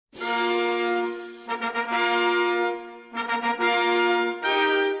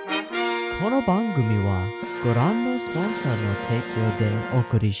の番組はご覧のスポンサーの提供でお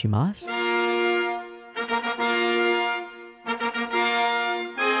送りします。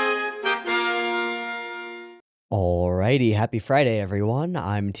Alrighty, happy Friday, everyone.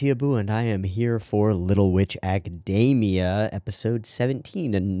 I'm Teeaboo, and I am here for Little Witch Academia, episode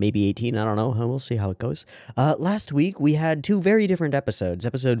 17, and maybe 18, I don't know, we'll see how it goes. Last week, we had two very different episodes.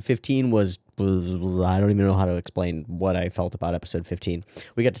 Episode 15 was, I don't even know how to explain what I felt about episode 15.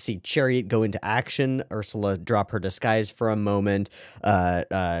 We got to see Chariot go into action, Ursula drop her disguise for a moment,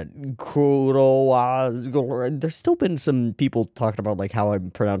 Kuroa, there's still been some people talking about, like, how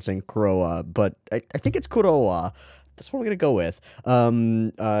I'm pronouncing Kuroa, but I think it's Kuroa. That's what we're gonna go with.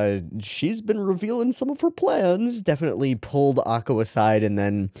 She's been revealing some of her plans, definitely pulled Akko aside and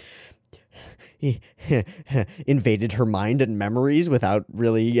then invaded her mind and memories without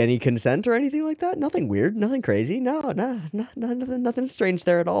really any consent or anything like that. Nothing weird, nothing crazy. Nothing strange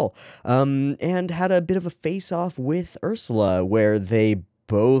there at all. And had a bit of a face-off with Ursula where they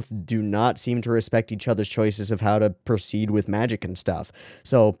both do not seem to respect each other's choices of how to proceed with magic and stuff.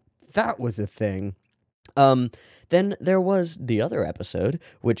 So that was a thing. Then there was the other episode,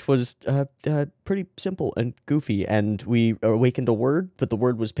 which was pretty simple and goofy, and we awakened a word, but the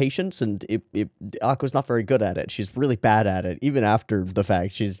word was patience, and Akko's not very good at it. She's really bad at it, even after the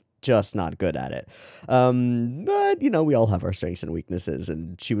fact. She's just not good at it. But, you know, we all have our strengths and weaknesses,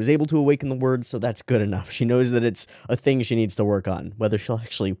 and she was able to awaken the word, so that's good enough. She knows that it's a thing she needs to work on. Whether she'll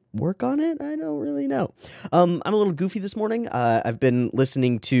actually work on it, I don't really know. I'm a little goofy this morning. I've been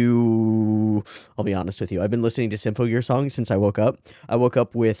listening to, I'll be honest with you, I've been listening to Symphogear songs since I woke up. I woke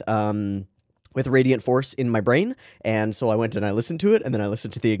up with Radiant Force in my brain, and so I went and I listened to it, and then I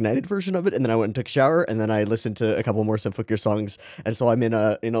listened to the Ignited version of it, and then I went and took a shower, and then I listened to a couple more Symphogear songs, and so I'm in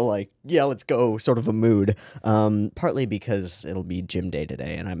a, like, yeah, let's go sort of a mood, partly because it'll be gym day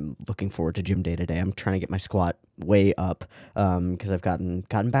today, and I'm looking forward to gym day today. I'm trying to get my squat way up, because I've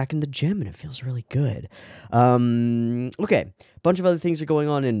gotten back in the gym, and it feels really good. Okay, bunch of other things are going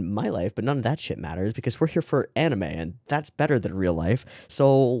on in my life, but none of that shit matters, because we're here for anime, and that's better than real life,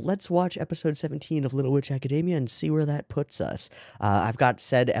 so let's watch episode 17 of Little Witch Academia and see where that puts us. I've got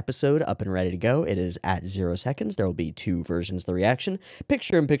said episode up and ready to go. It is at 0 seconds. There will be two versions of the reaction.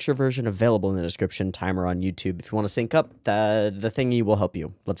 Picture-in-picture version available in the description. Timer on YouTube. If you want to sync up, the thingy will help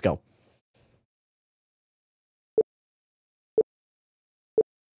you. Let's go.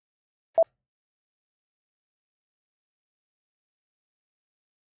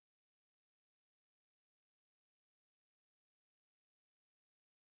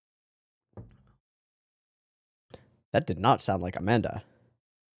 That did not sound like Amanda,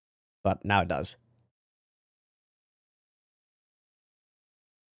 but now it does.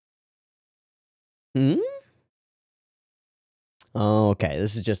 Hmm? Oh, okay,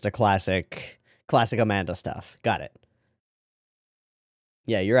 this is just a classic Amanda stuff. Got it.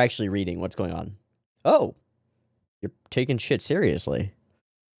 Yeah, you're actually reading what's going on. Oh, you're taking shit seriously.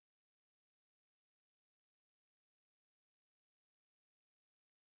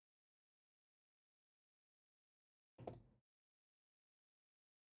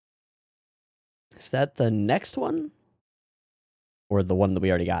 Is that the next one? Or the one that we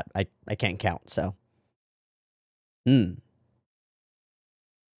already got? I can't count, so. Okay,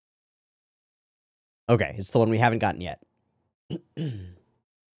 it's the one we haven't gotten yet.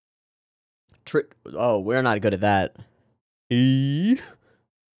 Oh, we're not good at that.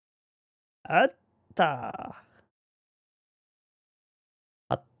 Atta.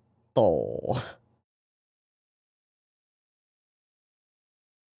 Atto.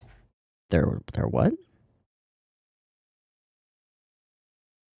 There what?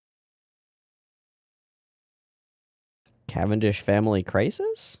 Cavendish family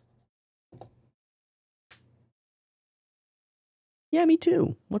crisis? Yeah, me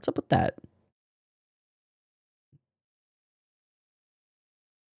too. What's up with that?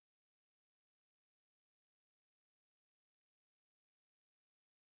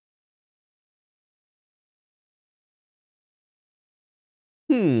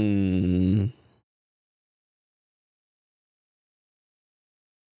 Hmm.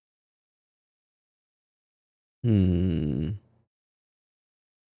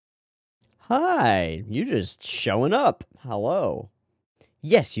 Hi, you just showing up. Hello.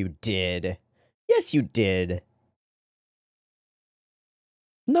 Yes, you did. Yes, you did.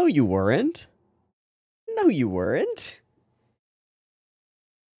 No, you weren't. No, you weren't.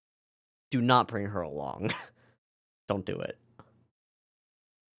 Do not bring her along. Don't do it.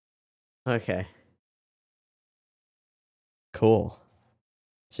 Okay. Cool.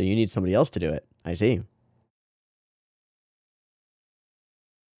 So you need somebody else to do it. I see.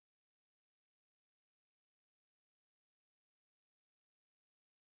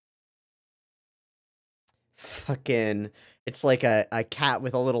 fucking, it's like a cat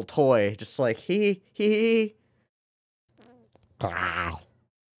with a little toy, just like, hee hee. Ah.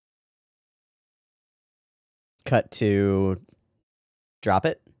 Cut to drop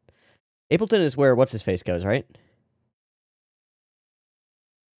it. Ableton is where what's-his-face goes, right?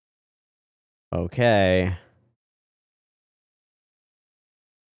 Okay.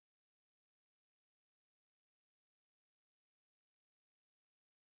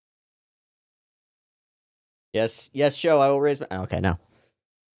 Yes, yes, show, I will raise my... Okay, no.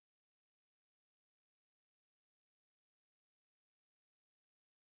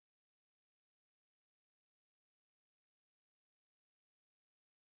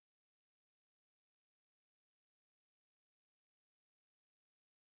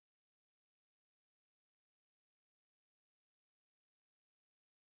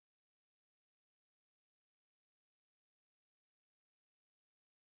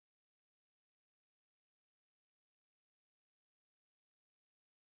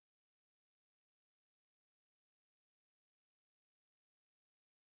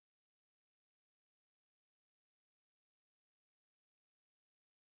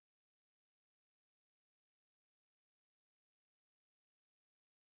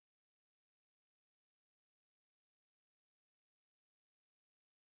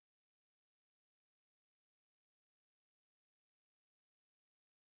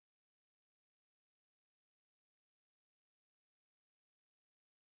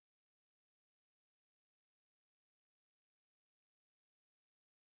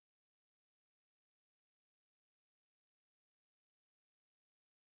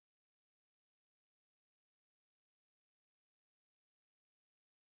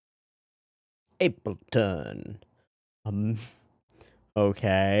 Ableton.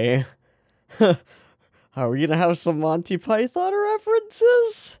 Okay. Are we gonna have some Monty Python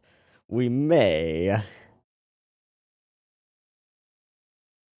references? We may.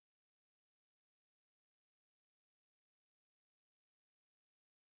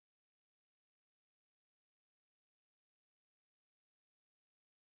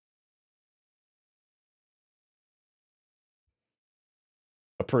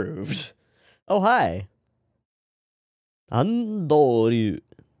 Approved. Oh, hi. Andoryu.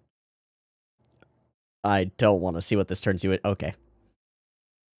 I don't want to see what this turns you in. Okay.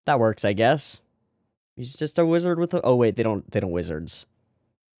 That works, I guess. He's just a wizard with a... Oh, wait, they don't wizards.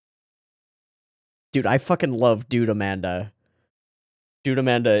 Dude, I fucking love Dude Amanda. Dude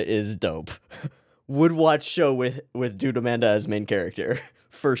Amanda is dope. Would watch show with Dude Amanda as main character.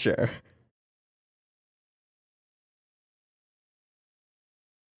 For sure.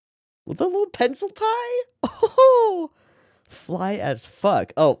 With a little pencil tie? Oh! Fly as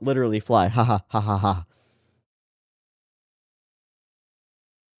fuck. Oh, literally fly. Ha ha ha ha ha.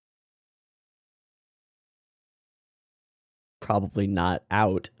 Probably not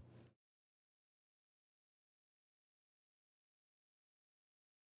out.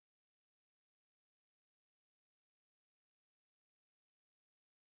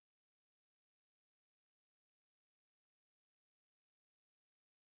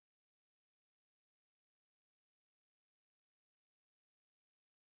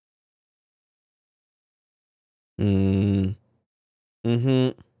 Mm.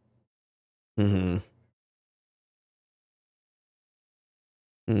 Mm-hmm. Mm-hmm.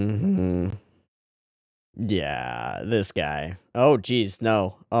 Mm-hmm. Yeah, this guy. Oh, geez,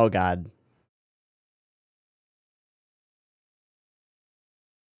 no. Oh, God.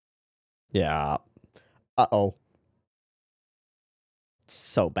 Yeah. Uh-oh.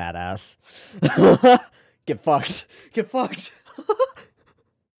 So badass. Get fucked. Get fucked.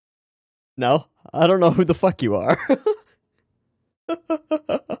 No, I don't know who the fuck you are.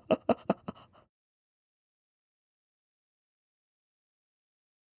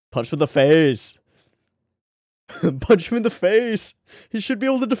 Punch him in the face. Punch him in the face. He should be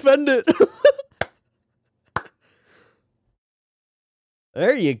able to defend it.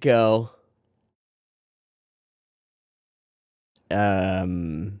 There you go.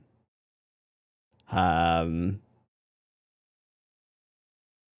 Um.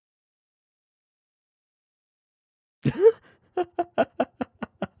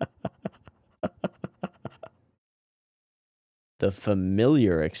 The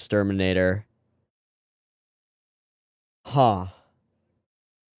familiar exterminator. Huh.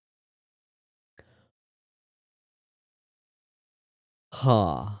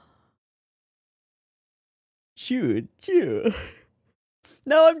 Huh. Choo choo.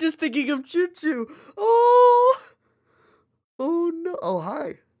 Now I'm just thinking of Choo Choo. Oh. Oh no. Oh,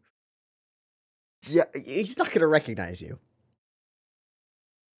 hi. Yeah, he's not gonna recognize you.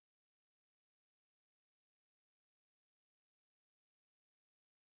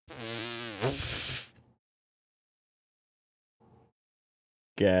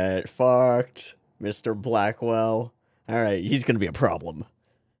 Get fucked, Mr. Blackwell. Alright, he's gonna be a problem.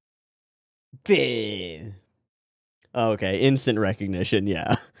 Okay, instant recognition,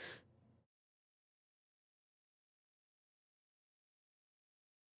 yeah.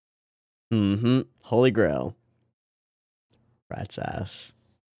 Mm-hmm. Holy Grail. Rat's ass.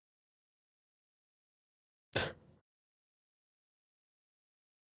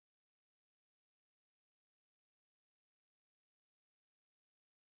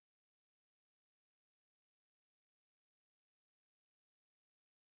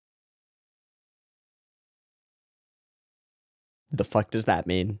 The fuck does that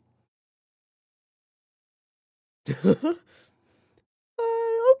mean?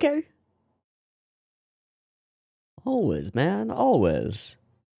 Okay. Always, man, always.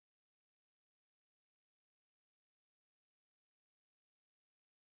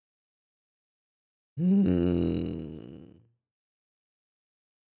 Hmm.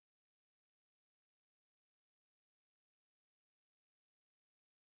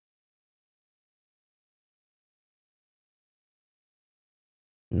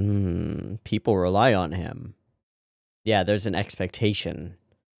 People rely on him. Yeah, there's an expectation.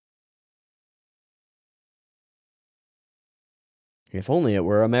 If only it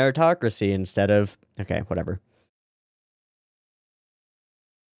were a meritocracy instead of... Okay, whatever.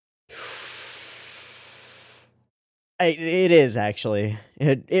 It is, actually.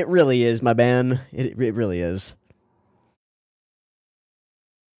 It really is, my man. It really is.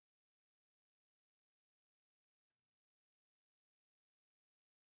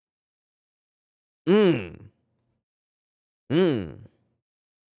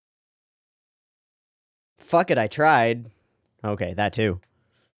 Fuck it, I tried. Okay, that too.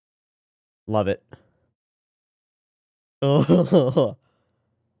 Love it. Oh.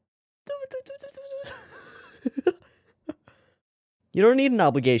 You don't need an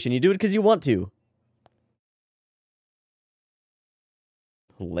obligation. You do it because you want to.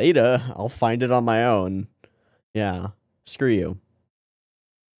 Later, I'll find it on my own. Yeah, screw you.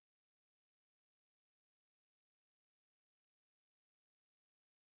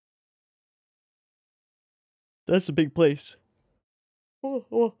 That's a big place.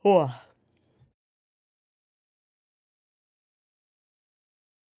 Ooh,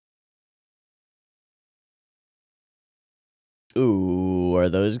 are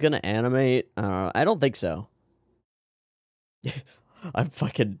those gonna animate? I don't think so. I'm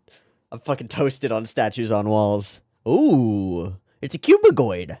fucking toasted on statues on walls. Ooh, it's a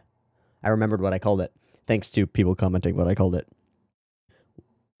cubigoid. I remembered what I called it. Thanks to people commenting what I called it.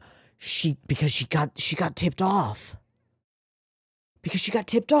 Because she got tipped off. Because she got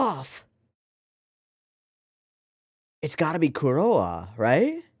tipped off. It's gotta be Kuroa,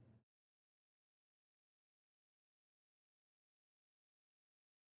 right?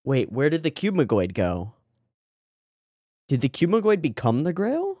 Wait, where did the cubigoid go? Did the cubigoid become the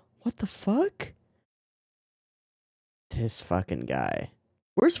Grail? What the fuck? This fucking guy.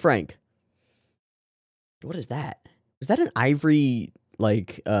 Where's Frank? What is that? Is that an ivory,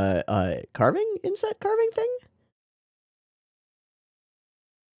 like, carving? Inset carving thing?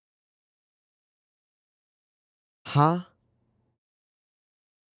 Huh?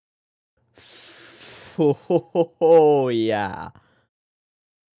 Oh, yeah.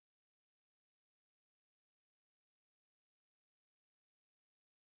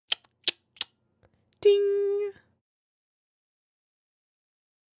 Ding!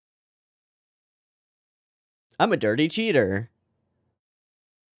 I'm a dirty cheater.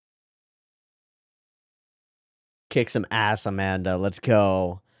 Kick some ass, Amanda. Let's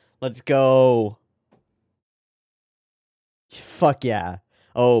go. Let's go. Fuck yeah.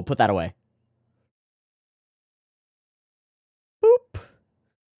 Oh, put that away. Boop.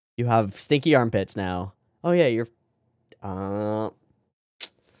 You have stinky armpits now. Oh yeah, you're...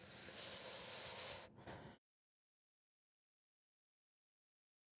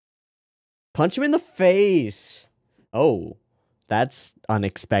 Punch him in the face. Oh, that's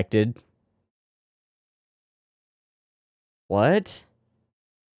unexpected. What?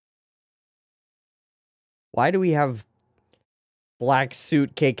 Why do we have black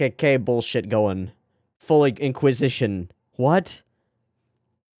suit KKK bullshit going? Full Inquisition. What?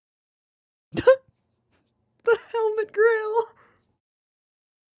 The helmet grail.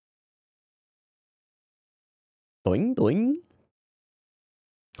 Doing, doing.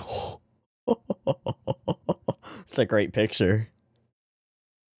 It's a great picture.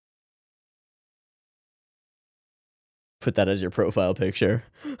 Put that as your profile picture.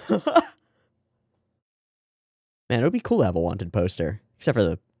 Man, it would be cool to have a wanted poster. Except for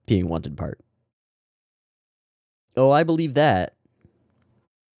the being wanted part. Oh, I believe that.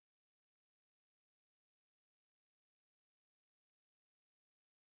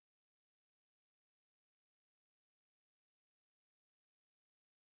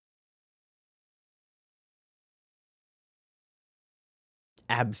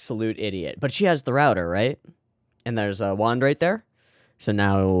 Absolute idiot. But she has the router, right? And there's a wand right there. So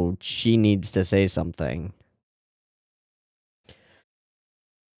now she needs to say something.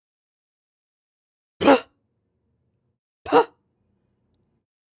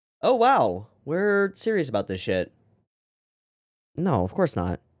 Oh, wow. We're serious about this shit. No, of course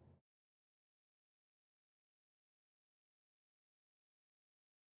not.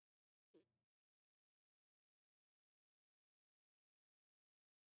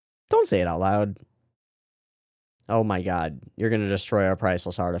 Don't say it out loud. Oh my god. You're gonna destroy our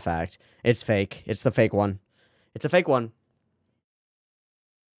priceless artifact. It's fake. It's the fake one. It's a fake one.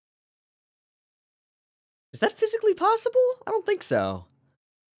 Is that physically possible? I don't think so.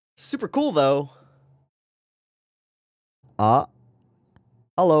 Super cool, though.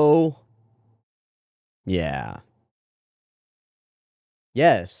 Hello. Yeah.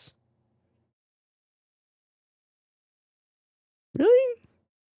 Yes. Really?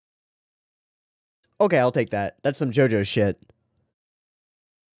 Okay, I'll take that. That's some JoJo shit.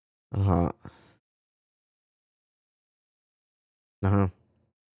 Uh-huh. Uh-huh.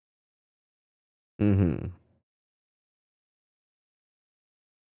 Mm-hmm.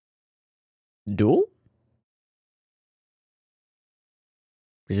 Duel?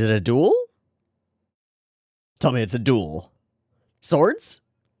 Is it a duel? Tell me it's a duel. Swords?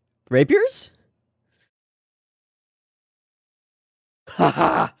 Rapiers?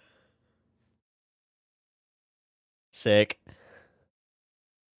 Haha! Sick.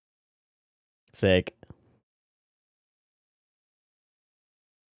 Sick.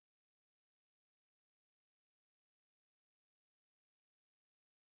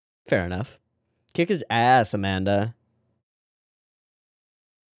 Fair enough. Kick his ass, Amanda.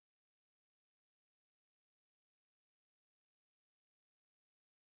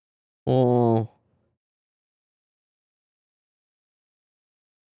 Oh.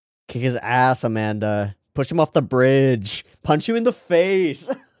 Kick his ass, Amanda. Push him off the bridge. Punch you in the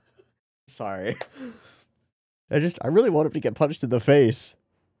face. Sorry. I really want him to get punched in the face.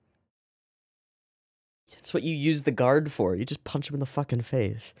 That's what you use the guard for. You just punch him in the fucking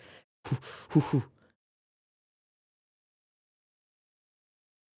face.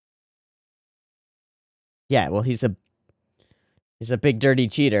 Yeah, well, he's a big dirty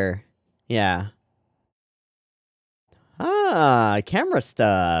cheater. Yeah. Ah, camera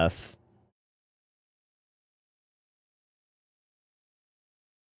stuff.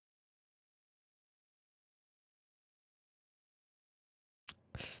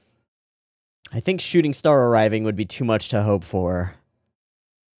 I think Shooting Star arriving would be too much to hope for.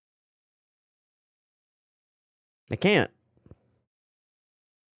 I can't.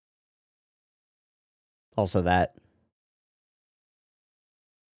 Also that.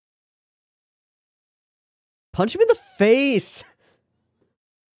 Punch him in the face!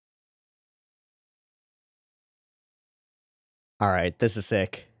 Alright, this is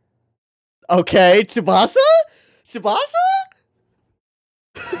sick. Okay, Tsubasa? Tsubasa?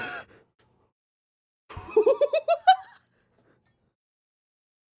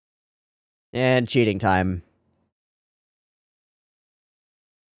 And cheating time.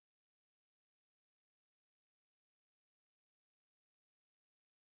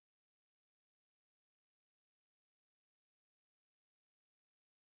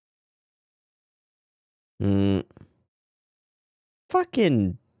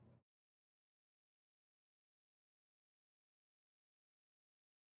 Fucking...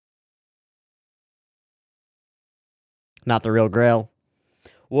 Not the real Grail.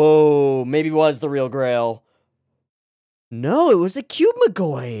 Whoa, maybe it was the real Grail. No, it was a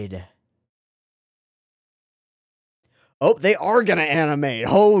Cubemagoid. Oh, they are gonna animate.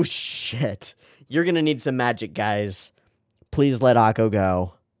 Oh, shit. You're gonna need some magic, guys. Please let Akko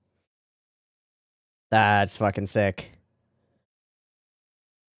go. That's fucking sick.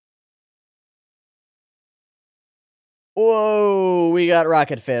 Whoa, we got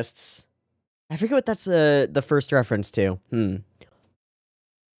rocket fists. I forget what that's the first reference to. I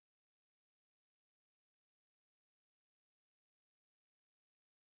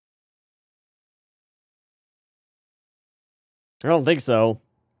don't think so.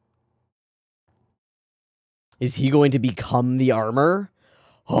 Is he going to become the armor?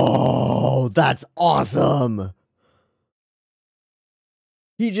 Oh, that's awesome.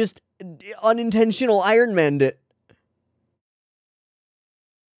 He just unintentional Iron Man'd it.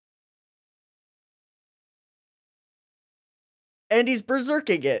 And he's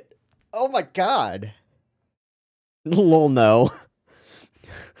berserking it. Oh my god. Lol, no.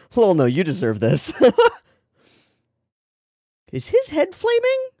 Lol, no, you deserve this. Is his head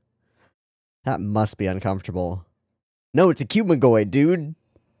flaming? That must be uncomfortable. No, it's a Cubemagoid, dude.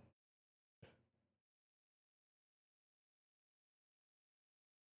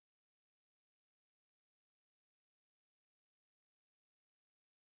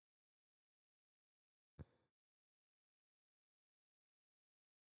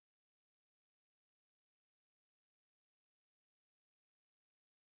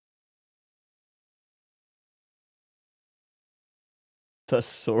 The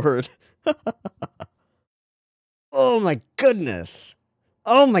sword. Oh my goodness.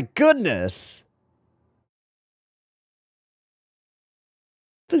 Oh my goodness.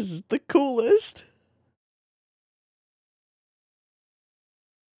 This is the coolest.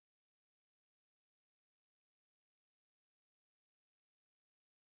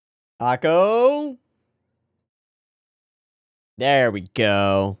 Akko. There we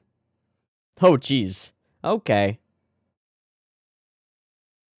go. Oh, jeez. Okay.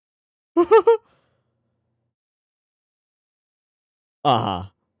 Uh-huh.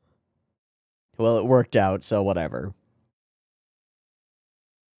 Well, it worked out, so whatever.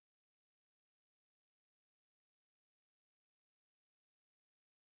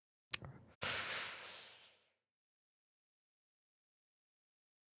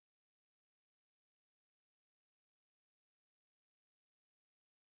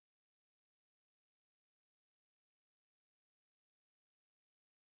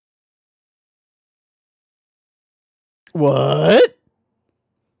 What?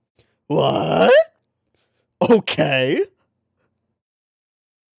 What? Okay.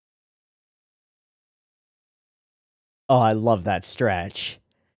 Oh, I love that stretch.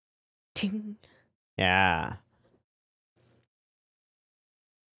 Ting. Yeah.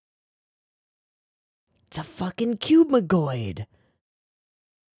 It's a fucking Cubemagoid.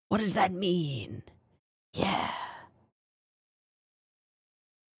 What does that mean? Yeah.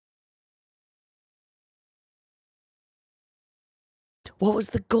 What was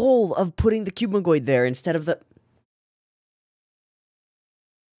the goal of putting the Cubemagoid there instead of the...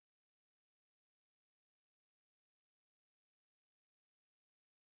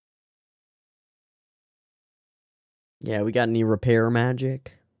 Yeah, we got any repair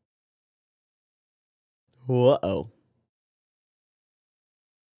magic? Uh-oh.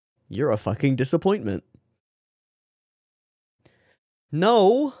 You're a fucking disappointment.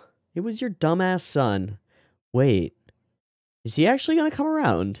 No, it was your dumbass son. Wait, is he actually gonna come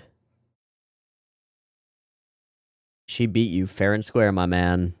around? She beat you fair and square, my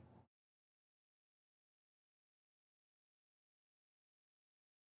man.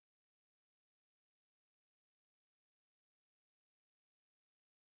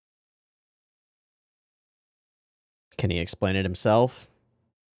 Can he explain it himself?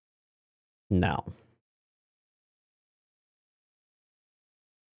 No.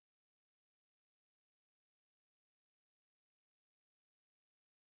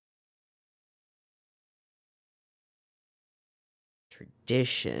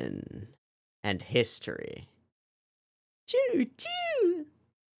 Tradition and history. Choo choo.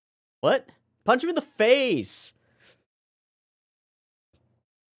 What? Punch him in the face.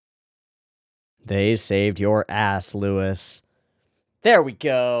 They saved your ass, Lewis. There we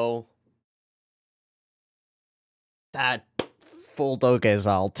go. That full Doges,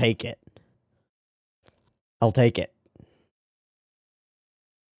 I'll take it. I'll take it.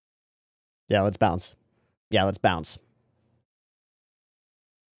 Yeah, let's bounce. Yeah, let's bounce.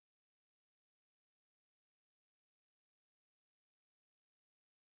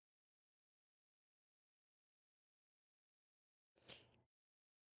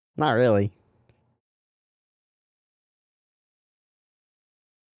 Not really.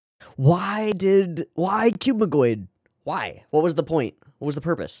 Why Cubemagoid? Why? What was the point? What was the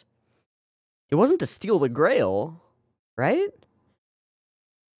purpose? It wasn't to steal the Grail, right?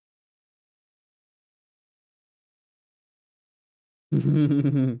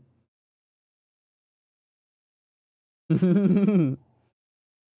 Mm-hmm,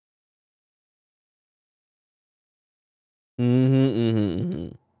 mm-hmm.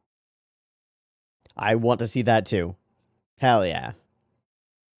 I want to see that too. Hell yeah.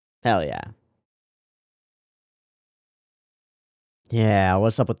 Hell yeah. Yeah,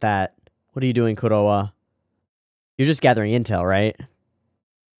 what's up with that? What are you doing, Kuroa? You're just gathering intel, right?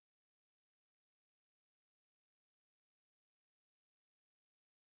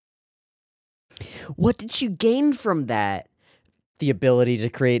 What did you gain from that? The ability to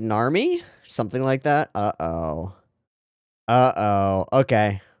create an army? Something like that? Uh-oh. Uh-oh.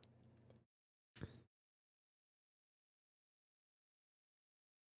 Okay.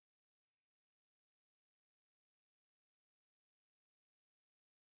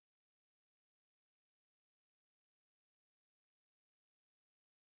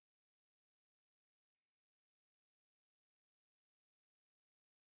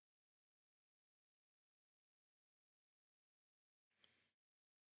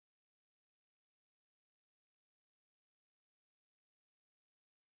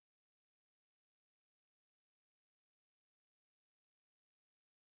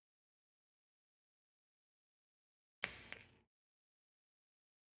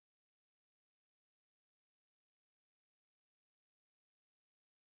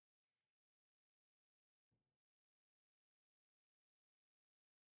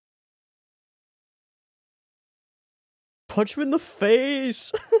 Punch him in the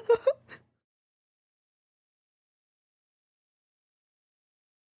face.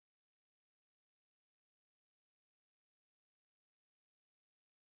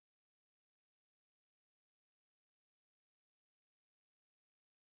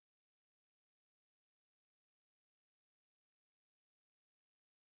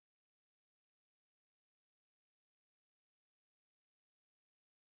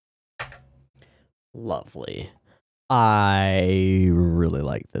 Lovely. I really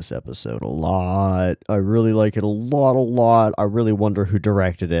like this episode a lot. I really like it a lot, a lot. I really wonder who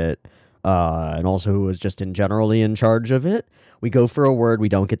directed it, and also who was just in generally in charge of it. We go for a word, we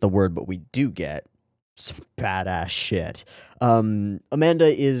don't get the word, but we do get some badass shit.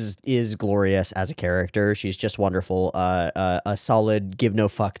 Amanda is glorious as a character. She's just wonderful. A solid give no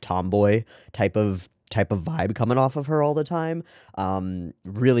fuck tomboy type of vibe coming off of her all the time.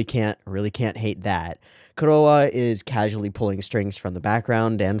 Really can't hate that. Kuroa is casually pulling strings from the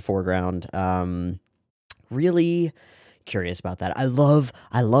background and foreground. Really curious about that. I love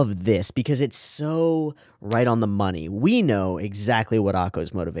this because it's so right on the money. We know exactly what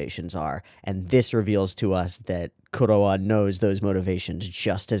Akko's motivations are, and this reveals to us that Kuroa knows those motivations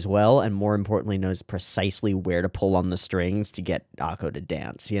just as well, and more importantly, knows precisely where to pull on the strings to get Akko to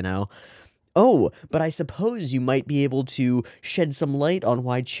dance, you know? Oh, but I suppose you might be able to shed some light on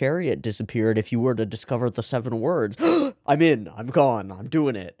why Chariot disappeared if you were to discover the 7 words. I'm in. I'm gone. I'm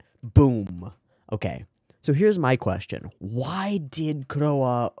doing it. Boom. Okay. So here's my question. Why did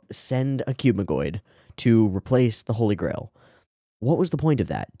Kuroa send a Cubigoid to replace the Holy Grail? What was the point of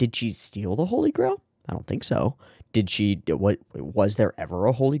that? Did she steal the Holy Grail? I don't think so. Did she, what, was there ever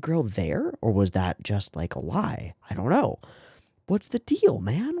a Holy Grail there? Or was that just like a lie? I don't know. What's the deal,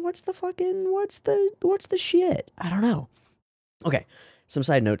 man? What's the shit? I don't know. Okay, some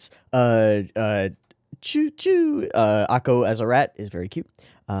side notes. Choo choo. Akko as a rat is very cute.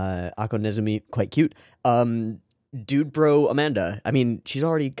 Akko Nezumi, quite cute. Dude bro Amanda. I mean, she's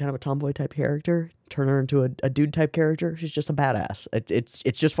already kind of a tomboy type character. Turn her into a dude type character. She's just a badass.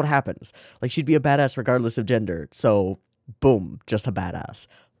 It's just what happens. Like, she'd be a badass regardless of gender. So, boom, just a badass.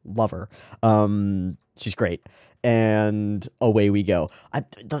 Love her. She's great. And away we go.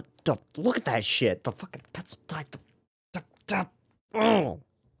 Look at that shit. The fucking pets like oh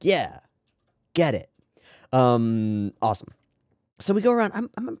yeah, get it. Awesome. So we go around.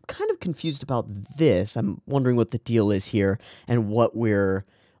 I'm kind of confused about this. I'm wondering what the deal is here and what we're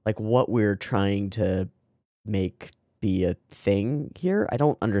trying to make be a thing here. I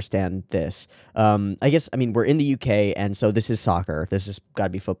don't understand this. I guess, I mean, we're in the UK, and so this is soccer. This has got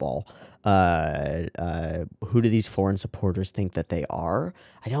to be football. Who do these foreign supporters think that they are?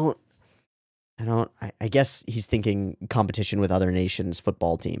 I guess he's thinking competition with other nations'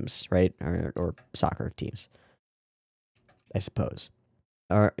 football teams, right? Or soccer teams, I suppose.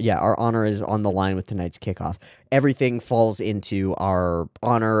 Our honor is on the line with tonight's kickoff. Everything falls into our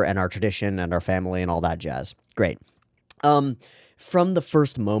honor and our tradition and our family and all that jazz. Great. From the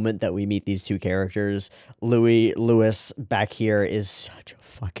first moment that we meet these two characters, Lewis back here is such a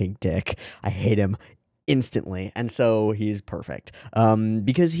fucking dick. I hate him instantly, and so he's perfect.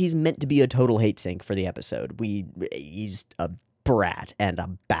 Because he's meant to be a total hate sink for the episode. He's a brat and a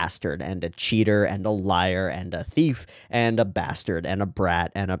bastard and a cheater and a liar and a thief and a bastard and a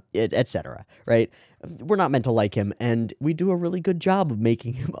brat and etc. Right? We're not meant to like him, and we do a really good job of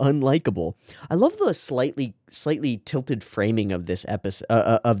making him unlikable. I love the slightly tilted framing of this episode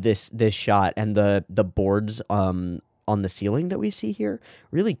of this shot and the boards on the ceiling that we see here.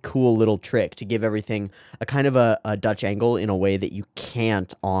 Really cool little trick to give everything a kind of a Dutch angle in a way that you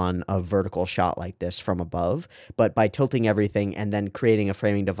can't on a vertical shot like this from above. But by tilting everything and then creating a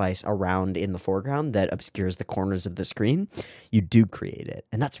framing device around in the foreground that obscures the corners of the screen, you do create it.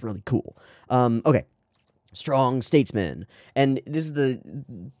 And that's really cool. Okay. Strong statesman. And this is the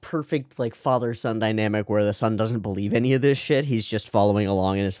perfect, like, father-son dynamic where the son doesn't believe any of this shit. He's just following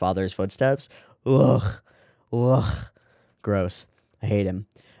along in his father's footsteps. Ugh. Ugh. Gross. I hate him.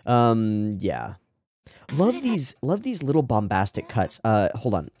 Yeah. Love these little bombastic cuts.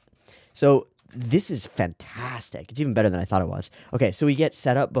 Hold on. So this is fantastic. It's even better than I thought it was. Okay, so we get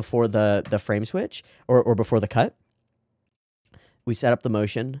set up before the frame switch or before the cut. We set up the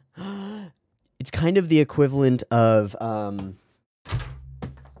motion. It's kind of the equivalent of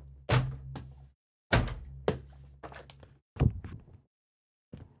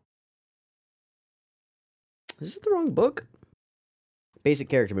Is this the wrong book? Basic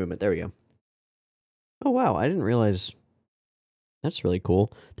character movement. There we go. Oh wow, I didn't realize. That's really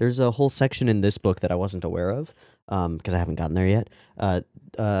cool. There's a whole section in this book that I wasn't aware of, because I haven't gotten there yet.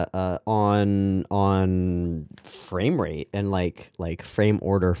 On frame rate and like frame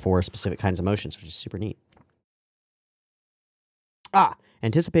order for specific kinds of motions, which is super neat.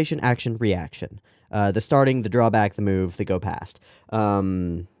 Anticipation, action, reaction. The starting, the drawback, the move, the go past.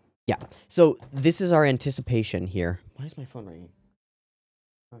 Yeah. So this is our anticipation here. Why is my phone ringing?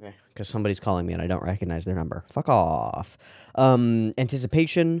 Okay, because somebody's calling me and I don't recognize their number. Fuck off.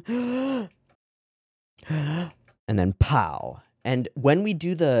 Anticipation. And then pow. And when we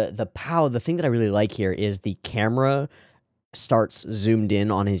do the pow, the thing that I really like here is the camera starts zoomed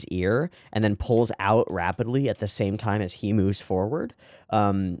in on his ear and then pulls out rapidly at the same time as he moves forward,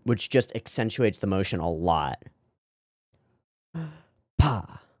 which just accentuates the motion a lot.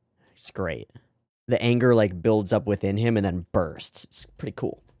 Pa. It's great. The anger, like, builds up within him and then bursts. It's pretty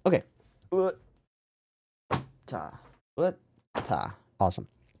cool. Okay. Ta. Ta. Awesome.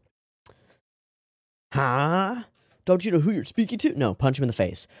 Huh? Don't you know who you're speaking to? No, punch him in the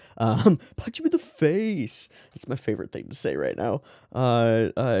face. Punch him in the face. That's my favorite thing to say right now.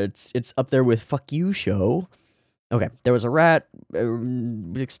 It's up there with fuck you show. Okay, there was a rat,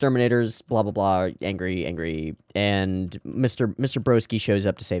 exterminators, blah, blah, blah, angry, and Mr. Broski shows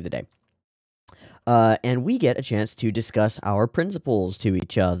up to save the day. And we get a chance to discuss our principles to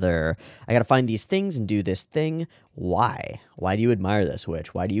each other. I gotta find these things and do this thing. Why? Why do you admire this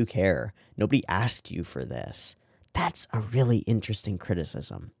witch? Why do you care? Nobody asked you for this. That's a really interesting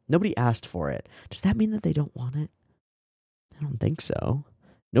criticism. Nobody asked for it. Does that mean that they don't want it? I don't think so.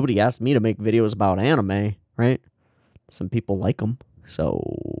 Nobody asked me to make videos about anime, right? Some people like them,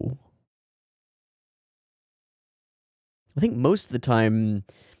 so... I think most of the time,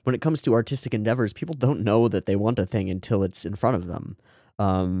 when it comes to artistic endeavors, people don't know that they want a thing until it's in front of them.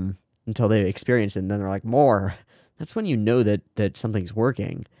 Until they experience it, and then they're like, more. That's when you know that something's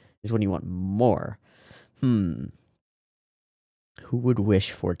working, is when you want more. Who would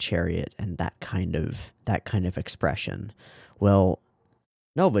wish for Chariot and that kind of expression? Well,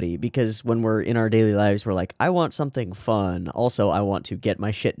 nobody, because when we're in our daily lives, we're like, I want something fun. Also, I want to get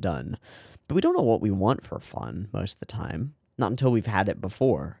my shit done. But we don't know what we want for fun most of the time. Not until we've had it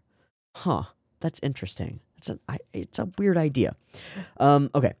before. Huh. That's interesting. It's a weird idea.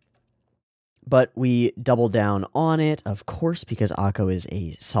 Okay. But we double down on it, of course, because Akko is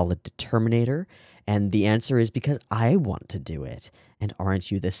a solid determinator. And the answer is because I want to do it. And aren't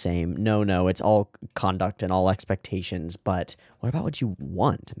you the same? No, it's all conduct and all expectations. But what about what you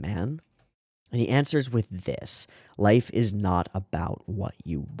want, man? And he answers with this. Life is not about what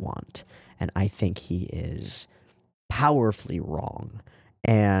you want. And I think he is powerfully wrong.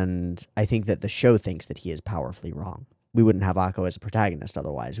 And I think that the show thinks that he is powerfully wrong. We wouldn't have Akko as a protagonist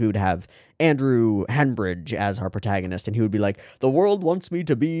otherwise. We would have Andrew Hanbridge as our protagonist, and he would be like, the world wants me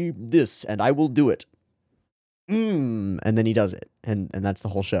to be this, and I will do it. And then he does it. And that's the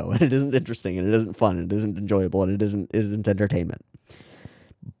whole show. And it isn't interesting, and it isn't fun, and it isn't enjoyable, and it isn't entertainment.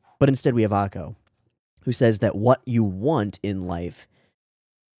 But instead we have Akko, who says that what you want in life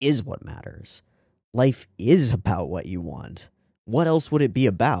is what matters. Life is about what you want. What else would it be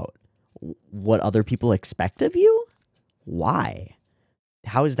about? What other people expect of you? Why?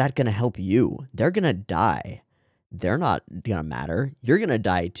 How is that going to help you? They're going to die. They're not going to matter. You're going to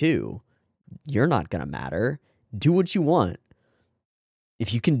die too. You're not going to matter. Do what you want.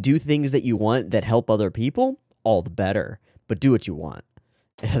 If you can do things that you want that help other people, all the better. But do what you want.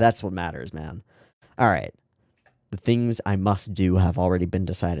 That's what matters, man. All right. The things I must do have already been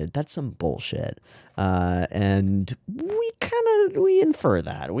decided. That's some bullshit. And we infer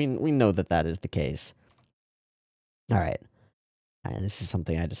that. We know that is the case. All right. And this is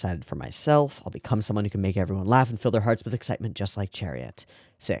something I decided for myself. I'll become someone who can make everyone laugh and fill their hearts with excitement just like Chariot.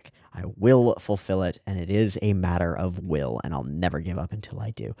 Sick. I will fulfill it, and it is a matter of will, and I'll never give up until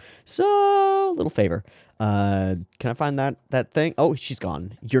I do. So, little favor. Can I find that thing? Oh, she's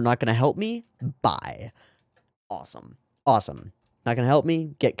gone. You're not going to help me? Bye. Awesome. Awesome. Not gonna help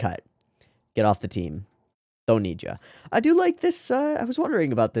me? Get cut. Get off the team. Don't need you. I do like this. I was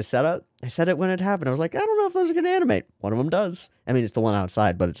wondering about this setup. I said it when it happened. I was like, I don't know if those are gonna animate. One of them does. I mean, it's the one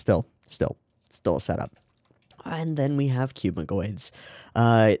outside, but it's still a setup. And then we have cubicoids.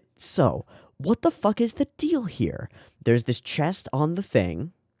 So what the fuck is the deal here? There's this chest on the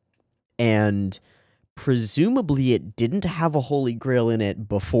thing, and presumably it didn't have a holy grail in it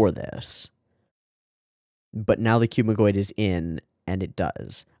before this. But now the cubicoid is in, and it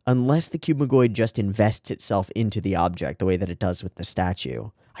does. Unless the cubicoid just invests itself into the object the way that it does with the statue.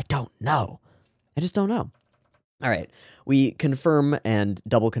 I don't know. I just don't know. All right. We confirm and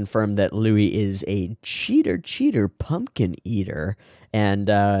double confirm that Louis is a cheater pumpkin eater and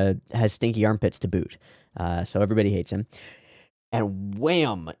has stinky armpits to boot. So everybody hates him. And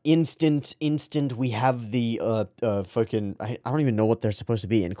wham! Instant, we have the fucking... I don't even know what they're supposed to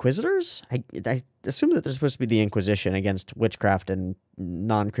be. Inquisitors? I assume that they're supposed to be the Inquisition against witchcraft and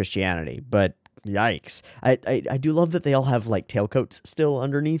non-Christianity, but yikes. I do love that they all have, like, tailcoats still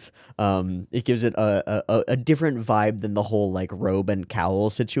underneath. It gives it a different vibe than the whole, like, robe and cowl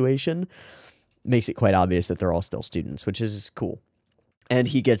situation. Makes it quite obvious that they're all still students, which is cool. And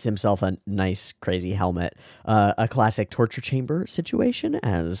he gets himself a nice, crazy helmet. A classic torture chamber situation,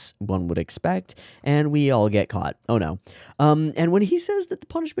 as one would expect. And we all get caught. Oh, no. And when he says that the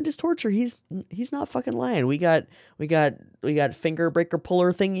punishment is torture, he's not fucking lying. We got finger breaker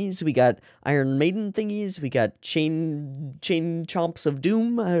puller thingies. We got Iron Maiden thingies. We got chain chomps of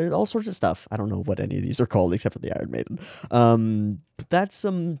doom. All sorts of stuff. I don't know what any of these are called except for the Iron Maiden. But that's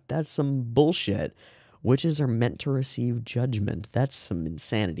some bullshit. Witches are meant to receive judgment. That's some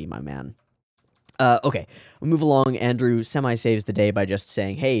insanity, my man. Okay, we move along. Andrew semi-saves the day by just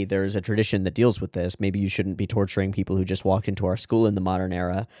saying, hey, there's a tradition that deals with this. Maybe you shouldn't be torturing people who just walked into our school in the modern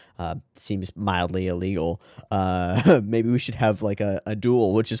era. Seems mildly illegal. Maybe we should have, like, a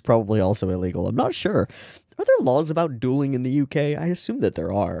duel, which is probably also illegal. I'm not sure. Are there laws about dueling in the UK? I assume that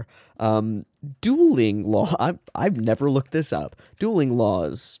there are. Dueling law... I've never looked this up. Dueling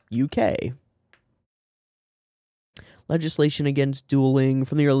laws, UK... Legislation against dueling.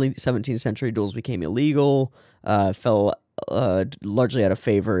 From the early 17th century, duels became illegal, fell largely out of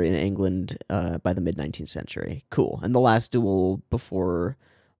favor in England by the mid-19th century. Cool. And the last duel before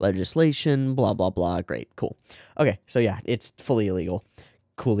legislation, blah, blah, blah. Great. Cool. Okay, so yeah, it's fully illegal.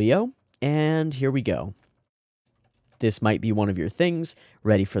 Coolio. And here we go. This might be one of your things.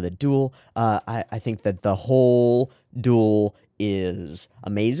 Ready for the duel. I think that the whole duel is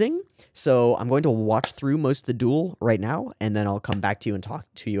amazing. So I'm going to watch through most of the duel right now, and then I'll come back to you and talk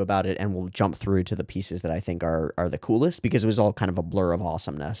to you about it, and we'll jump through to the pieces that I think are the coolest, because it was all kind of a blur of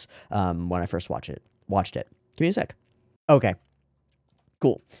awesomeness when I first watched it. Give me a sec. Okay.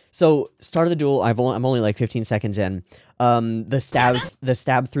 Cool. So, start of the duel. I'm only like 15 seconds in. The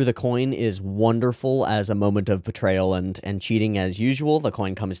stab through the coin is wonderful as a moment of betrayal and cheating as usual. The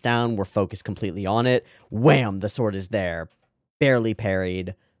coin comes down. We're focused completely on it. Wham! The sword is there. Barely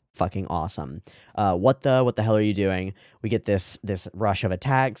parried. Fucking awesome. What the hell are you doing? We get this rush of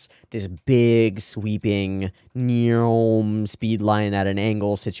attacks, this big sweeping speed line at an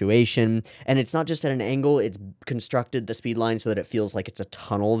angle situation, and it's not just at an angle, it's constructed the speed line so that it feels like it's a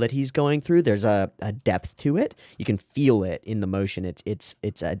tunnel that he's going through. There's a depth to it. You can feel it in the motion. It's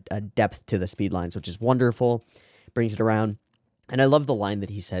a depth to the speed lines, which is wonderful. Brings it around. And I love the line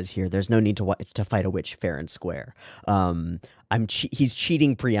that he says here. There's no need to fight a witch fair and square. He's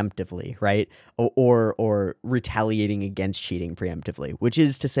cheating preemptively, right? Or retaliating against cheating preemptively, which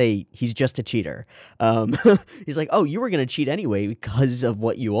is to say he's just a cheater. He's like, oh, you were going to cheat anyway because of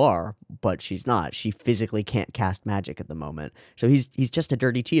what you are, but she's not. She physically can't cast magic at the moment. So he's just a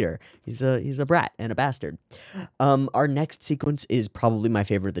dirty cheater. He's a brat and a bastard. Our next sequence is probably my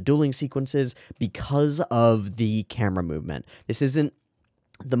favorite of the dueling sequences because of the camera movement. This isn't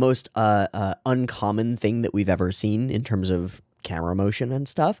the most uncommon thing that we've ever seen in terms of camera motion and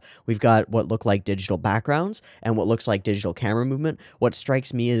stuff. We've got what look like digital backgrounds and what looks like digital camera movement. What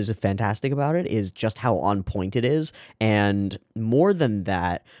strikes me as fantastic about it is just how on point it is. And more than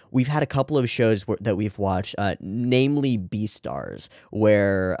that, we've had a couple of shows that we've watched, namely Beastars,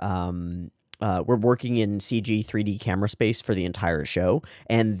 where we're working in CG 3D camera space for the entire show,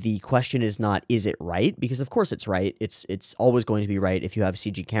 and the question is not, is it right? Because of course it's right. It's always going to be right if you have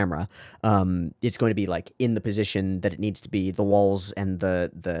CG camera. It's going to be like in the position that it needs to be. The walls and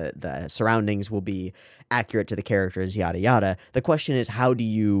the surroundings will be accurate to the characters, yada yada. The question is, how do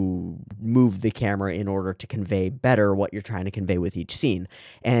you move the camera in order to convey better what you're trying to convey with each scene?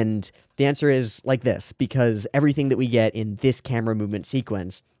 And the answer is like this, because everything that we get in this camera movement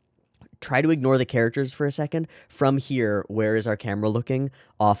sequence try to ignore the characters for a second. From here, where is our camera looking?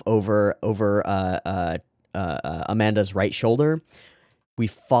 Off over Amanda's right shoulder. We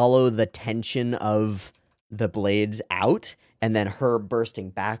follow the tension of the blades out, and then her bursting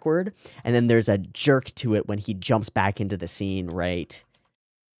backward. And then there's a jerk to it when he jumps back into the scene, right?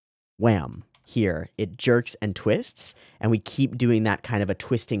 Wham. Here, it jerks and twists, and we keep doing that kind of a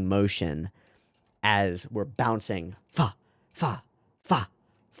twisting motion as we're bouncing. Fa, fa, fa,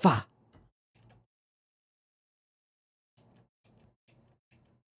 fa.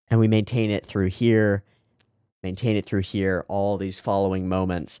 And we maintain it through here, all these following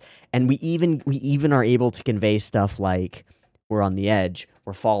moments. And we even are able to convey stuff like we're on the edge,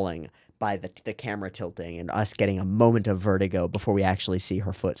 we're falling, by the camera tilting and us getting a moment of vertigo before we actually see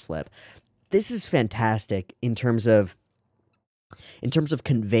her foot slip. This is fantastic in terms of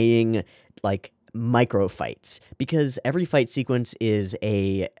conveying like micro fights, because every fight sequence is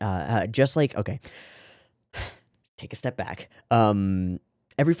a just like, okay, take a step back.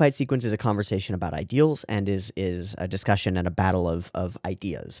 Every fight sequence is a conversation about ideals and is a discussion and a battle of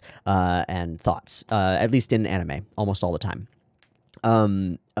ideas and thoughts, at least in anime, almost all the time.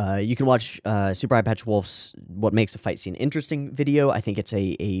 You can watch Super Eye Patch Wolf's What Makes a Fight Scene Interesting video. I think it's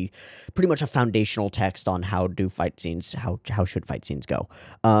a pretty much a foundational text on how do fight scenes, how should fight scenes go.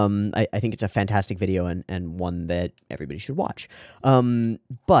 I think it's a fantastic video and one that everybody should watch.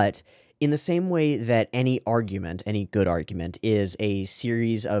 But in the same way that any good argument, is a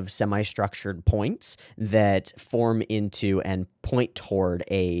series of semi-structured points that form into and point toward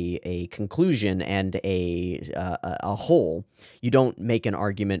a conclusion and a whole, you don't make an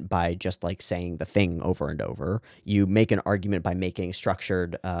argument by just like saying the thing over and over. You make an argument by making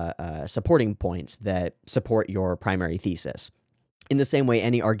structured supporting points that support your primary thesis. In the same way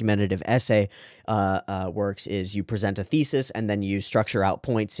any argumentative essay works is you present a thesis and then you structure out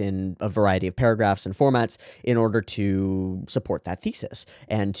points in a variety of paragraphs and formats in order to support that thesis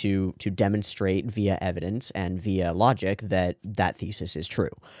and to demonstrate via evidence and via logic that that thesis is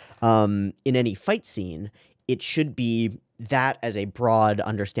true. In any fight scene, it should be that as a broad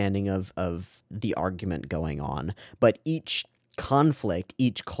understanding of the argument going on, but each conflict,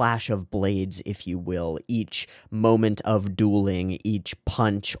 each clash of blades, if you will, each moment of dueling, each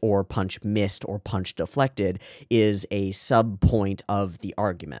punch or punch missed or punch deflected is a sub-point of the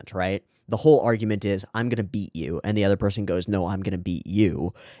argument, right? The whole argument is, I'm going to beat you, and the other person goes, no, I'm going to beat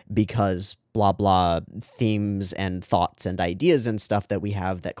you, because blah, blah, themes and thoughts and ideas and stuff that we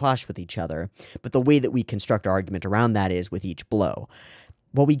have that clash with each other. But the way that we construct our argument around that is with each blow.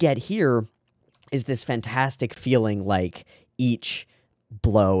 What we get here is this fantastic feeling like each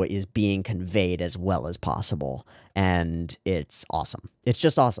blow is being conveyed as well as possible, and it's awesome. It's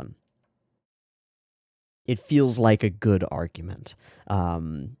just awesome. It feels like a good argument,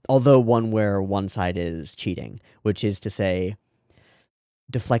 although one where one side is cheating, which is to say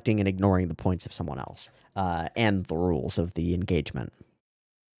deflecting and ignoring the points of someone else and the rules of the engagement.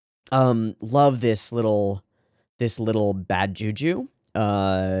 Love this little bad juju.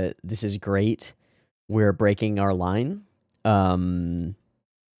 This is great. We're breaking our line.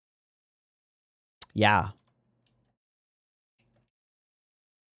 Yeah.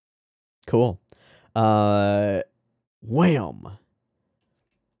 Cool. Wham.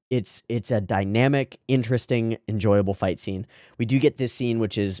 It's a dynamic, interesting, enjoyable fight scene. We do get this scene,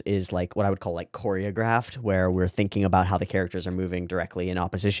 which is like what I would call like choreographed, where we're thinking about how the characters are moving directly in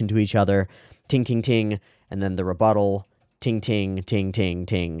opposition to each other. Ting, ting, ting, and then the rebuttal. Ting, ting, ting, ting,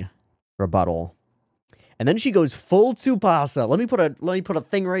 ting. Rebuttal. And then she goes full Tsubasa. Let me put a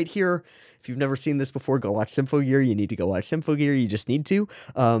thing right here. If you've never seen this before, go watch Symphogear. You need to go watch Symphogear. You just need to.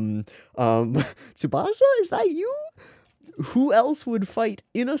 Tsubasa, is that you? Who else would fight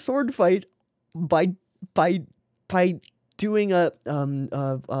in a sword fight by doing a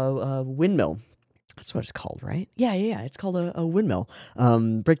windmill? That's what it's called, right? Yeah. It's called a windmill.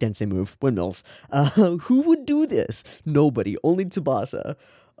 Breakdancing move, windmills. Who would do this? Nobody. Only Tsubasa.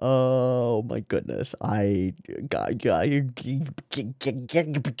 Oh my goodness.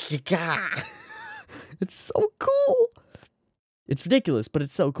 It's so cool. It's ridiculous, but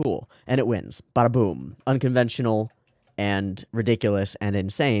it's so cool. And it wins. Bada boom. Unconventional and ridiculous and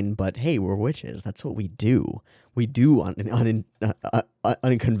insane, but hey, we're witches. That's what we do. We do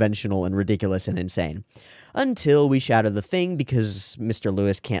unconventional and ridiculous and insane. Until we shatter the thing because Mr.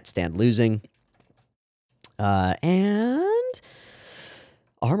 Lewis can't stand losing. And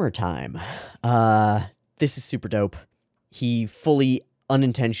armor time. This is super dope. He fully,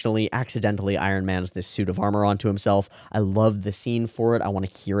 unintentionally, accidentally Iron Mans this suit of armor onto himself. I love the scene for it. I want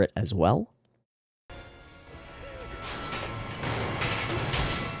to hear it as well.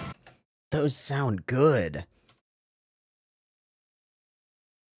 Those sound good.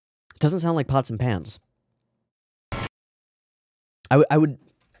 Doesn't sound like pots and pans. I would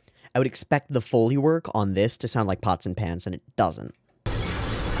expect the Foley work on this to sound like pots and pans, and it doesn't.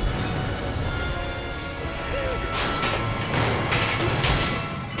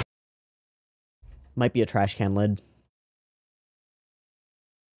 Might be a trash can lid.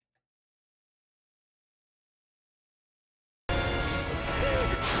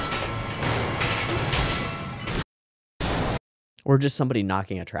 Or just somebody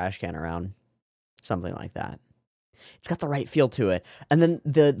knocking a trash can around. Something like that. It's got the right feel to it. And then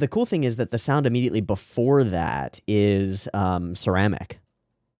the cool thing is that the sound immediately before that is ceramic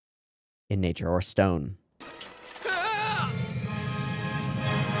in nature, or stone.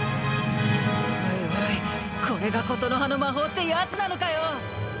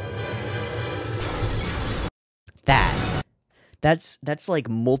 That's like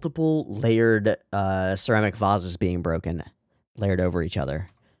multiple layered ceramic vases being broken, layered over each other.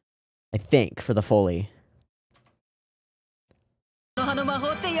 I think, for the Foley.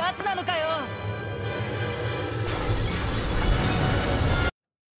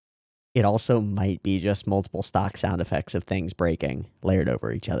 It also might be just multiple stock sound effects of things breaking, layered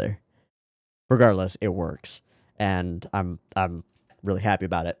over each other. Regardless, it works. And I'm really happy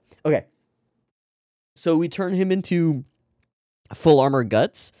about it. Okay. So we turn him into full armor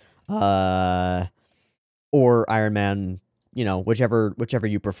Guts, or Iron Man, you know, whichever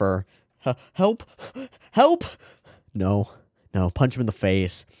you prefer. Help! Help! No, punch him in the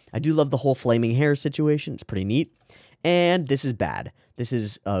face. I do love the whole flaming hair situation. It's pretty neat. And this is bad. This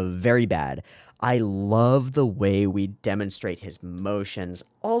is very bad. I love the way we demonstrate his motions.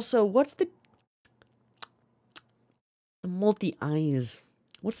 Also, what's the multi-eyes?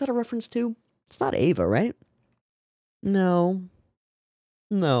 What's that a reference to? It's not Ava, right? No,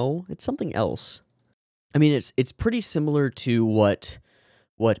 it's something else. I mean, it's pretty similar to what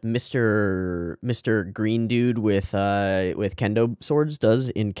Mr. Green Dude with kendo swords does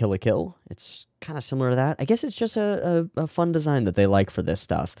in Kill la Kill. It's kind of similar to that. I guess it's just a fun design that they like for this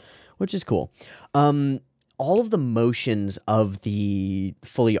stuff, which is cool. All of the motions of the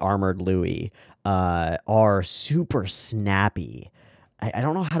fully armored Louis are super snappy. I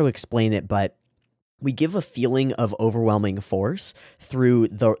don't know how to explain it, but we give a feeling of overwhelming force through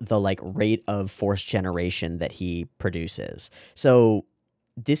the like rate of force generation that he produces. So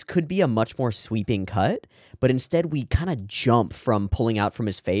this could be a much more sweeping cut, but instead we kind of jump from pulling out from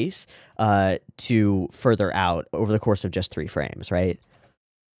his face to further out over the course of just 3 frames, right?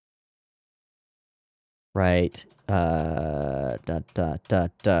 Right.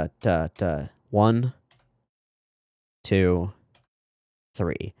 1, 2,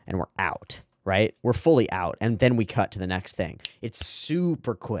 3, and we're out. Right? We're fully out, and then we cut to the next thing. It's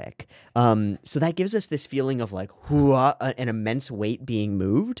super quick. So that gives us this feeling of like an immense weight being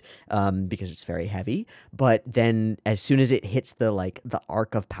moved, because it's very heavy. But then as soon as it hits the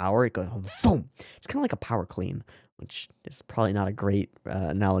arc of power, it goes boom. It's kind of like a power clean, which is probably not a great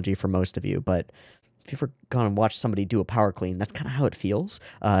analogy for most of you, but if you've ever gone and watched somebody do a power clean, that's kind of how it feels.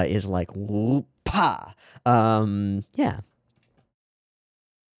 Is like whoop-pa. Yeah.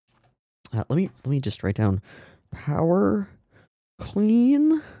 Let me just write down power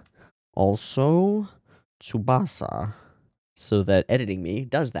clean, also Tsubasa, so that editing me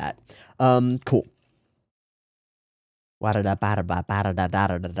does that. Cool.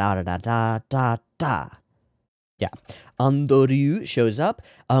 Yeah. Andoryu shows up.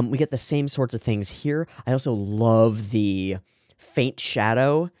 We get the same sorts of things here. I also love the faint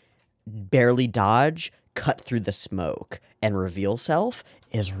shadow, barely dodge, cut through the smoke, and reveal self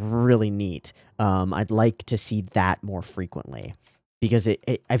is really neat. I'd like to see that more frequently, because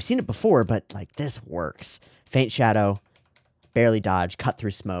I've seen it before, but like this works. Faint shadow, barely dodge, cut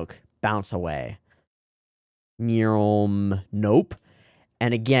through smoke, bounce away. Nope.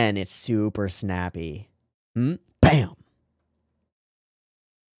 And again, it's super snappy. Bam.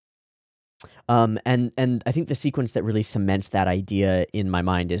 And I think the sequence that really cements that idea in my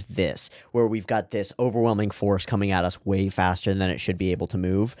mind is this, where we've got this overwhelming force coming at us way faster than it should be able to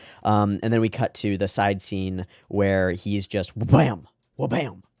move. And then we cut to the side scene where he's just wham,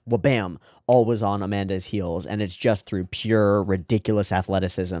 wha-bam, wha-bam, always on Amanda's heels. And it's just through pure ridiculous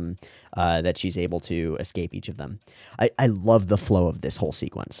athleticism that she's able to escape each of them. I love the flow of this whole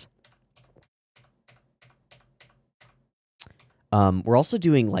sequence. We're also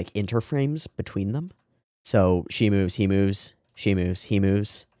doing like interframes between them. So she moves, he moves, she moves, he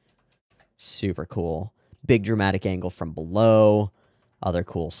moves. Super cool. Big dramatic angle from below. Other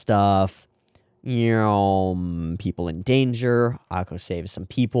cool stuff. People in danger. Akko saves some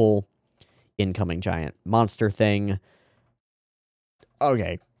people. incoming giant monster thing.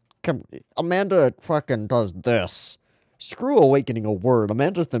 Okay, Amanda fucking does this. Screw awakening a word.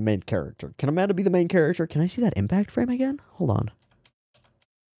 Amanda's the main character. Can Amanda be the main character? Can I see that impact frame again? Hold on.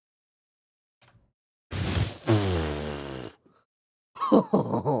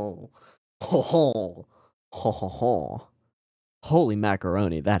 Holy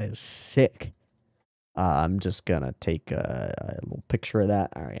macaroni, that is sick. I'm just gonna take a little picture of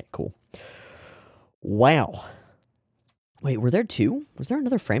that. All right, cool. Wow. Wait, were there two? Was there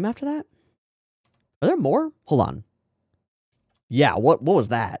another frame after that? Are there more? Hold on. Yeah, what was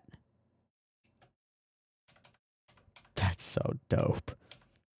that? That's so dope.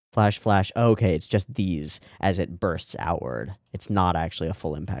 Flash, flash. Okay, it's just these as it bursts outward. It's not actually a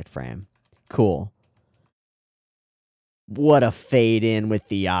full impact frame. Cool. What a fade in with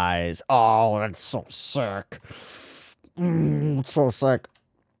the eyes. Oh, that's so sick. So sick.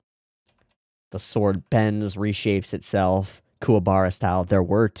 The sword bends, reshapes itself. Kuwabara style. There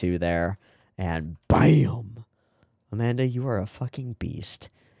were two there. And bam! Amanda, you are a fucking beast.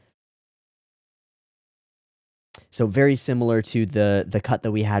 So very similar to the cut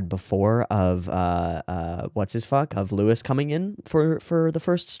that we had before of what's his fuck of Lewis coming in for the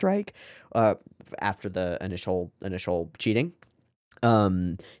first strike, after the initial cheating.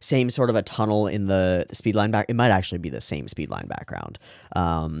 Same sort of a tunnel in the speedline back. It might actually be the same speedline background,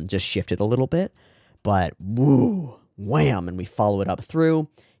 just shifted a little bit, but woo, wham, and we follow it up through.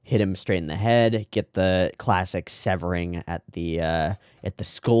 Hit him straight in the head. Get the classic severing at the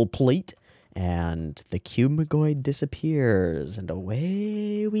skull plate. And the Cumagoid disappears, and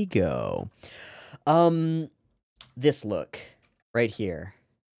away we go. This look right here.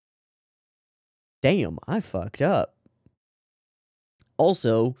 Damn, I fucked up.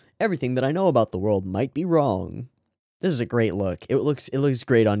 Also, everything that I know about the world might be wrong. This is a great look. It looks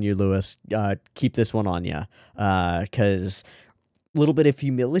great on you, Lewis. Keep this one on you, because a little bit of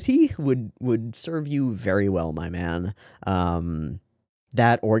humility would serve you very well, my man.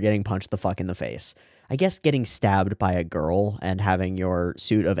 That or getting punched the fuck in the face. I guess getting stabbed by a girl and having your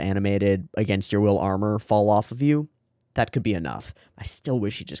suit of animated against your will armor fall off of you, that could be enough. I still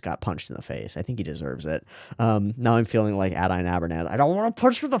wish he just got punched in the face. I think he deserves it. Now I'm feeling like Adine Abernathy. I don't want to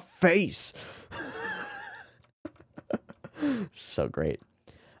punch for the face. So great.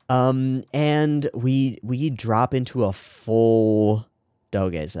 And we drop into a full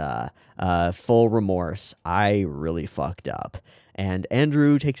Dogeza, full remorse. I really fucked up. And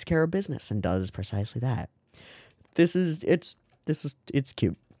Andrew takes care of business and does precisely that. It's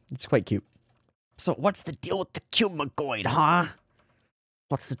cute. It's quite cute. So what's the deal with the Cumagoid, huh?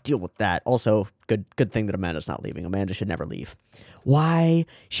 What's the deal with that? Also, good thing that Amanda's not leaving. Amanda should never leave. Why?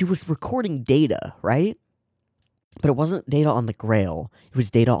 She was recording data, right? But it wasn't data on the Grail. It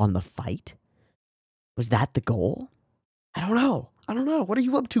was data on the fight. Was that the goal? I don't know. What are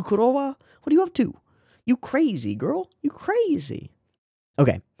you up to, Kurowa? What are you up to? You crazy, girl. You crazy.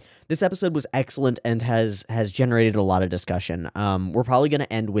 Okay. This episode was excellent and has generated a lot of discussion. We're probably going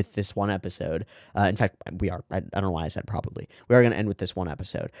to end with this one episode. In fact, we are. I don't know why I said probably. We are going to end with this one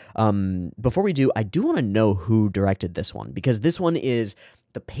episode. Before we do, I do want to know who directed this one, because this one is,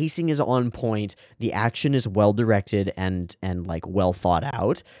 the pacing is on point. The action is well directed and like well thought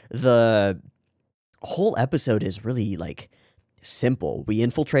out. The whole episode is really like simple. We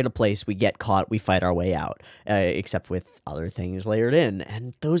infiltrate a place, we get caught, we fight our way out, except with other things layered in,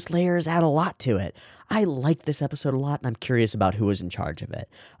 and those layers add a lot to it. I like this episode a lot, and I'm curious about who was in charge of it.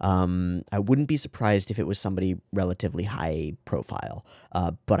 I wouldn't be surprised if it was somebody relatively high profile,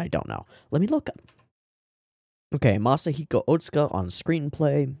 but I don't know. Let me look. Okay, Masahiko Otsuka on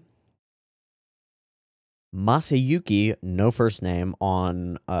screenplay. Masayuki, no first name,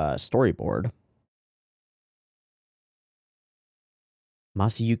 on storyboard.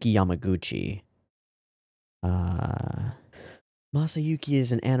 Masayuki Yamaguchi. Masayuki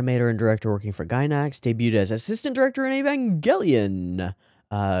is an animator and director working for Gainax, debuted as assistant director in Evangelion.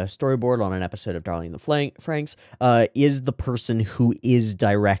 Storyboard on an episode of Darling in the Franxx. Is the person who is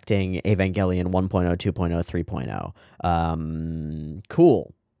directing Evangelion 1.0, 2.0, 3.0.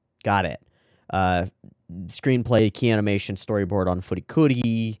 Cool. Got it. Screenplay, key animation, storyboard on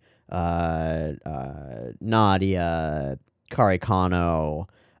Furikuri, Nadia, Kare Kano,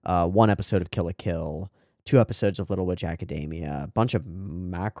 one episode of Kill la Kill, 2 episodes of Little Witch Academia, a bunch of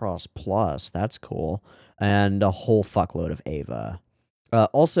Macross Plus, that's cool, and a whole fuckload of Eva.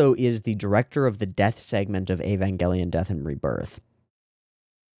 Also is the director of the death segment of Evangelion Death and Rebirth.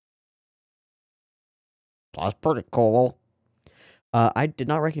 That's pretty cool. I did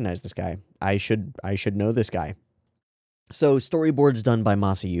not recognize this guy. I should know this guy. So storyboards done by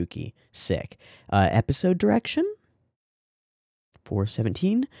Masayuki. Sick. Episode direction for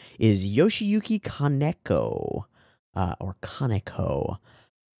 17 is Yoshiyuki Kaneko. Or Kaneko.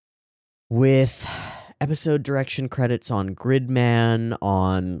 With episode direction credits on Gridman,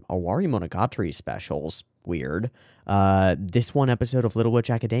 on Owari Monogatari specials. Weird. This one episode of Little Witch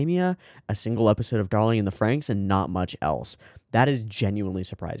Academia, a single episode of Darling in the Franxx, and not much else. That is genuinely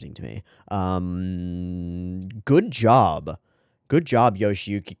surprising to me. Good job. Good job,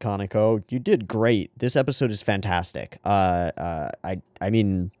 Yoshiyuki Kaneko. You did great. This episode is fantastic. I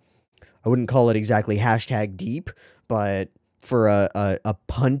mean, I wouldn't call it exactly hashtag deep, but for a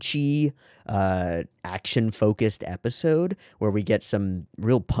punchy, action-focused episode where we get some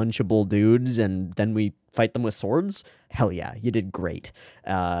real punchable dudes and then we fight them with swords, hell yeah, you did great.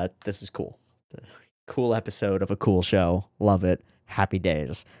 This is cool. Cool episode of a cool show. Love it. Happy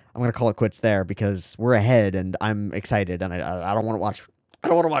days. I'm gonna call it quits there because we're ahead and I'm excited and I don't want to watch. I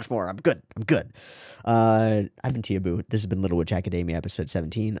don't want to watch more. I'm good. I'm good. I've been Teeaboo. This has been Little Witch Academia episode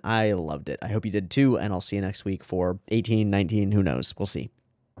 17. I loved it. I hope you did too, and I'll see you next week for 18, 19, who knows. We'll see.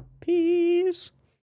 Peace.